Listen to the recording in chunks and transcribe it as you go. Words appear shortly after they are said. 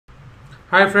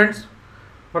Hi friends,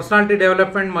 personality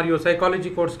development మరియు psychology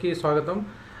కోర్స్కి స్వాగతం.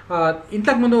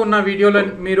 ఇంతకుముందు ఉన్న వీడియోలో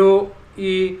మీరు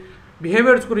ఈ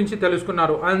బిహేవియర్స్ గురించి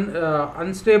తెలుసుకున్నారు.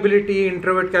 అన్స్టేబిలిటీ,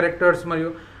 ఇంట్రోవర్ట్ క్యారెక్టర్స్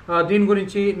మరియు దీని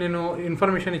గురించి నేను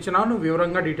ఇన్ఫర్మేషన్ ఇచ్చినాను,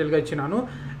 వివరంగా డీటెయిల్గా ఇచ్చినాను.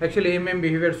 యాక్చువల్లీ ఏమేమి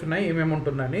బిహేవియర్స్ ఉన్నాయి, ఏమేమి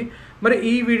ఉంటుందని. మరి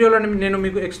ఈ వీడియోలో నేను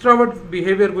మీకు ఎక్స్ట్రావర్ట్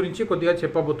బిహేవియర్ గురించి కొద్దిగా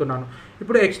చెప్పబోతున్నాను.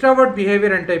 ఇప్పుడు ఎక్స్ట్రావర్ట్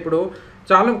బిహేవియర్ అంటే ఇప్పుడు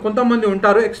కొంతమంది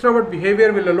ఉంటారు, ఎక్స్ట్రావర్ట్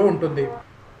బిహేవియర్ వీళ్ళలో ఉంటుంది.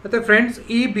 అయితే ఫ్రెండ్స్,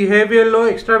 ఈ బిహేవియర్లో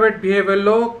ఎక్స్ట్రావర్ట్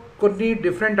బిహేవియర్లో కొన్ని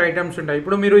డిఫరెంట్ ఐటమ్స్ ఉంటాయి.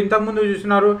 ఇప్పుడు మీరు ఇంతకుముందు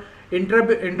చూసినారు,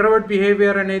 ఇంట్రోవర్ట్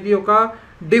బిహేవియర్ అనేది ఒక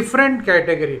డిఫరెంట్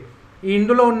కేటగిరీ.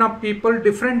 ఇందులో ఉన్న పీపుల్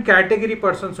డిఫరెంట్ కేటగిరీ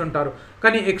పర్సన్స్ ఉంటారు.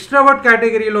 కానీ ఎక్స్ట్రావర్ట్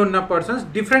కేటగిరీలో ఉన్న పర్సన్స్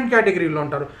డిఫరెంట్ కేటగిరీలో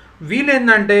ఉంటారు. వీళ్ళు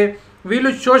ఏంటంటే వీళ్ళు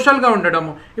సోషల్గా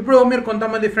ఉండడము. ఇప్పుడు మీరు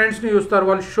కొంతమంది ఫ్రెండ్స్ని చూస్తారు,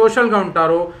 వాళ్ళు సోషల్గా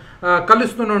ఉంటారు,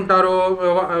 కలుస్తూనే ఉంటారు,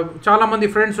 చాలామంది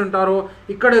ఫ్రెండ్స్ ఉంటారు,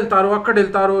 ఇక్కడ వెళ్తారు, అక్కడ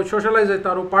వెళ్తారు, సోషలైజ్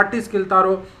అవుతారు, పార్టీస్కి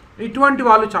వెళ్తారు. ఇటువంటి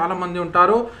వాళ్ళు చాలామంది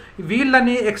ఉంటారు.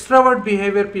 వీళ్ళని ఎక్స్ట్రావర్ట్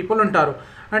బిహేవియర్ పీపుల్ ఉంటారు.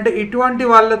 అంటే ఇటువంటి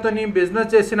వాళ్ళతోని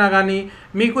బిజినెస్ చేసినా కానీ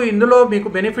ఇందులో మీకు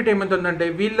బెనిఫిట్ ఏమవుతుందంటే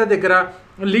వీళ్ళ దగ్గర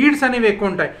లీడ్స్ అనేవి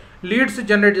ఎక్కువ ఉంటాయి. లీడ్స్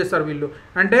జనరేట్ చేస్తారు వీళ్ళు.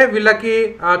 అంటే వీళ్ళకి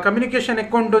కమ్యూనికేషన్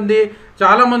ఎక్కువ ఉంటుంది,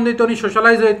 చాలామందితో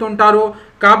సోషలైజ్ అవుతుంటారు.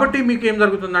 కాబట్టి మీకు ఏం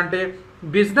జరుగుతుందంటే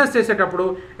బిజినెస్ చేసేటప్పుడు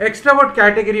ఎక్స్ట్రావర్ట్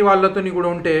కేటగిరీ వాళ్ళతోని కూడా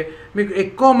ఉంటే మీకు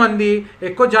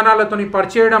ఎక్కువ జనాలతో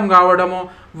పరిచయం కావడము,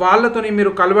 వాళ్ళతోని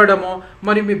మీరు కలవడము,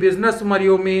 మరి మీ బిజినెస్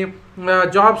మరియు మీ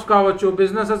జాబ్స్ కావచ్చు,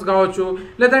 బిజినెసెస్ కావచ్చు,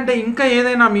 లేదంటే ఇంకా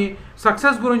ఏదైనా మీ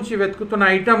సక్సెస్ గురించి వెతుకుతున్న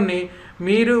ఐటమ్ని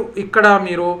మీరు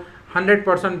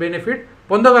 100% బెనిఫిట్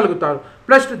పొందగలుగుతారు.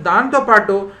 ప్లస్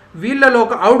దాంతోపాటు వీళ్ళలో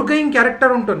ఒక అవుట్ గోయింగ్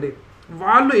క్యారెక్టర్ ఉంటుంది.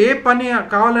 వాళ్ళు ఏ పని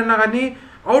కావాలన్నా కానీ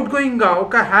అవుట్ గోయింగ్గా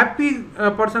ఒక హ్యాపీ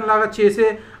పర్సన్ లాగా చేసే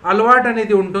అలవాటు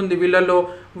అనేది ఉంటుంది వీళ్ళలో.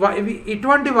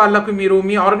 ఇటువంటి వాళ్ళకు మీరు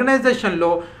మీ ఆర్గనైజేషన్లో,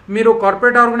 మీరు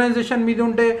కార్పొరేట్ ఆర్గనైజేషన్ మీద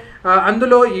ఉంటే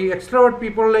అందులో ఈ ఎక్స్ట్రావర్ట్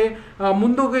పీపుల్ని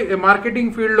ముందుకు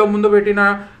మార్కెటింగ్ ఫీల్డ్లో ముందు పెట్టిన,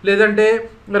 లేదంటే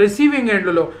రిసీవింగ్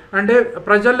ఎండ్లో అంటే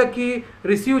ప్రజలకి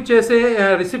రిసీవ్ చేసే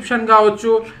రిసెప్షన్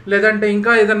కావచ్చు, లేదంటే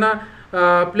ఇంకా ఏదన్నా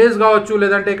ప్లేస్ కావచ్చు,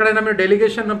 లేదంటే ఎక్కడైనా మీరు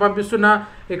డెలిగేషన్ పంపిస్తున్నా,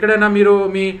 ఎక్కడైనా మీరు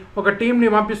మీ ఒక టీంని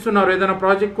పంపిస్తున్నారు, ఏదైనా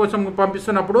ప్రాజెక్ట్ కోసం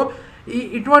పంపిస్తున్నప్పుడు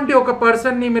ఇటువంటి ఒక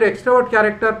పర్సన్ని మీరు ఎక్స్ట్రావర్ట్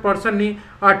క్యారెక్టర్ పర్సన్ని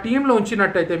ఆ టీంలో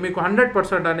ఉంచినట్టయితే మీకు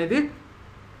 100% అనేది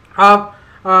ఆ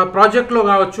ప్రాజెక్ట్లో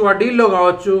కావచ్చు, ఆ డీల్లో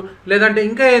కావచ్చు, లేదంటే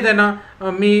ఇంకా ఏదైనా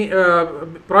మీ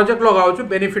ప్రాజెక్ట్లో కావచ్చు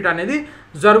బెనిఫిట్ అనేది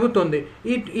జరుగుతుంది.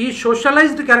 ఈ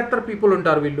సోషలైజ్డ్ క్యారెక్టర్ పీపుల్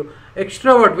ఉంటారు వీళ్ళు.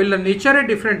 ఎక్స్ట్రావర్ట్ వీళ్ళ నేచరే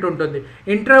డిఫరెంట్ ఉంటుంది.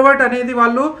 ఇంట్రోవర్ట్ అనేది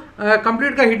వాళ్ళు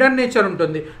కంప్లీట్గా హిడెన్ నేచర్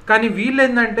ఉంటుంది. కానీ వీళ్ళు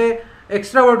ఏంటంటే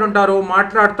ఎక్స్ట్రావర్ట్ ఉంటారు,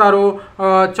 మాట్లాడతారు,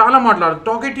 చాలా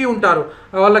టాకెటివ్ ఉంటారు.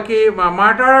 వాళ్ళకి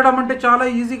మాట్లాడడం అంటే చాలా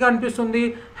ఈజీగా అనిపిస్తుంది,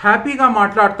 హ్యాపీగా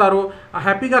మాట్లాడతారు,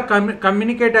 హ్యాపీగా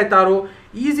కమ్యూనికేట్ అవుతారు,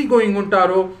 ఈజీ గోయింగ్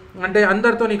ఉంటారు. అంటే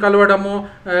అందరితో కలవడము,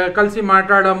 కలిసి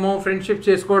మాట్లాడము, ఫ్రెండ్షిప్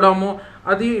చేసుకోవడము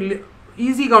అది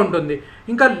ఈజీగా ఉంటుంది.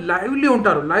 ఇంకా లైవ్లీ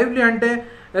ఉంటారు. లైవ్లీ అంటే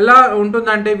ఎలా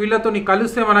ఉంటుందంటే వీళ్ళతో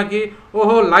కలిస్తే మనకి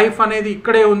ఓహో లైఫ్ అనేది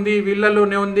ఇక్కడే ఉంది,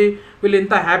 వీళ్ళలోనే ఉంది, వీళ్ళు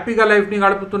ఎంత హ్యాపీగా లైఫ్ని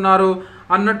గడుపుతున్నారు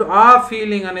అన్నట్టు ఆ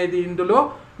ఫీలింగ్ అనేది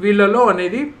వీళ్ళలో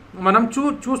అనేది మనం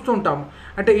చూస్తుంటాము.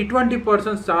 అంటే ఇటువంటి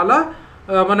పర్సన్స్ చాలా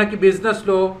మనకి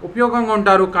బిజినెస్లో ఉపయోగంగా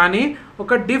ఉంటారు. కానీ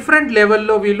ఒక డిఫరెంట్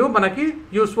లెవెల్లో వీళ్ళు మనకి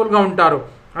యూస్ఫుల్గా ఉంటారు.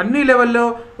 అన్ని లెవెల్లో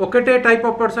ఒకటే టైప్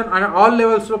ఆఫ్ పర్సన్ ఆల్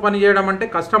లెవెల్స్లో పనిచేయడం అంటే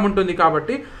కష్టం ఉంటుంది.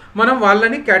 కాబట్టి మనం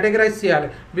వాళ్ళని కేటగరైజ్ చేయాలి.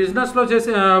 బిజినెస్లో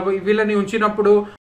వీళ్ళని ఉంచినప్పుడు